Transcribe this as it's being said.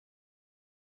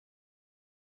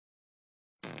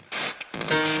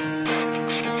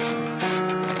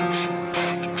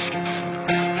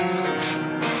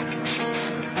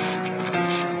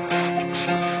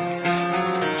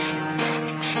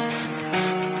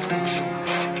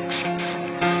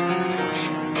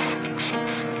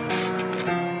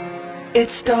It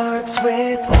starts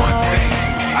with one thing.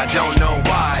 I don't know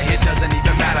why. It doesn't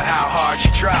even matter how hard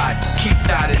you try. Keep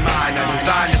that in mind. I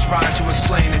designed this rhyme to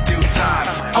explain in due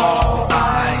time. All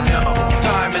I know,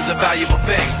 time is a valuable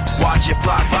thing. Watch it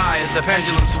fly by as the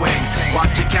pendulum swings.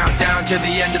 Watch it count down to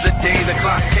the end of the day. The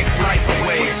clock takes life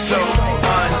away. It's so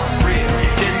unreal.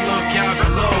 Didn't look out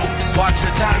below. Watch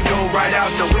the time go right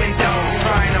out the window.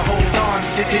 Trying to hold on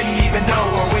to didn't even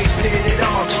know, or wasted it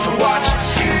all just to watch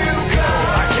you go.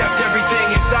 I kept everything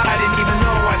inside, and even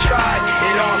though I tried,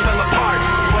 it all fell apart.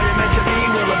 What it meant to me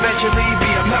will eventually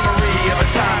be a memory of a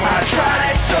time I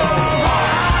tried so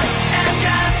hard and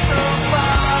got so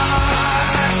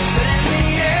far, but in the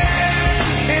end,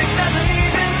 it doesn't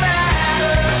even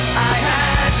matter. I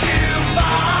had to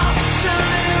fall to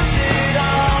lose it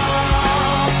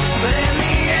all, but in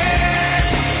the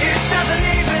end, it doesn't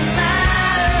even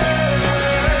matter.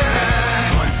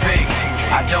 One thing,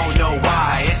 I don't know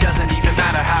why. It doesn't even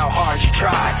matter how hard you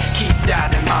try. Keep that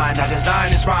in mind. I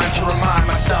designed this rhyme to remind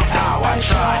myself how I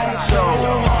tried so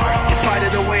hard. In spite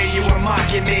of the way you were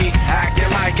mocking me, acting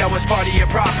like I was part of your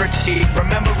property,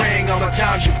 remembering all the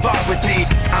times you fought with me,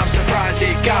 I'm surprised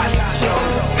it got so.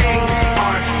 Things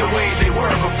aren't the way they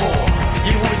were before.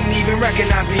 You wouldn't even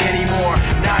recognize me anymore.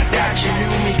 Not that you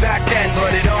knew me back then, but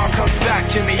it all comes back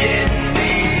to me in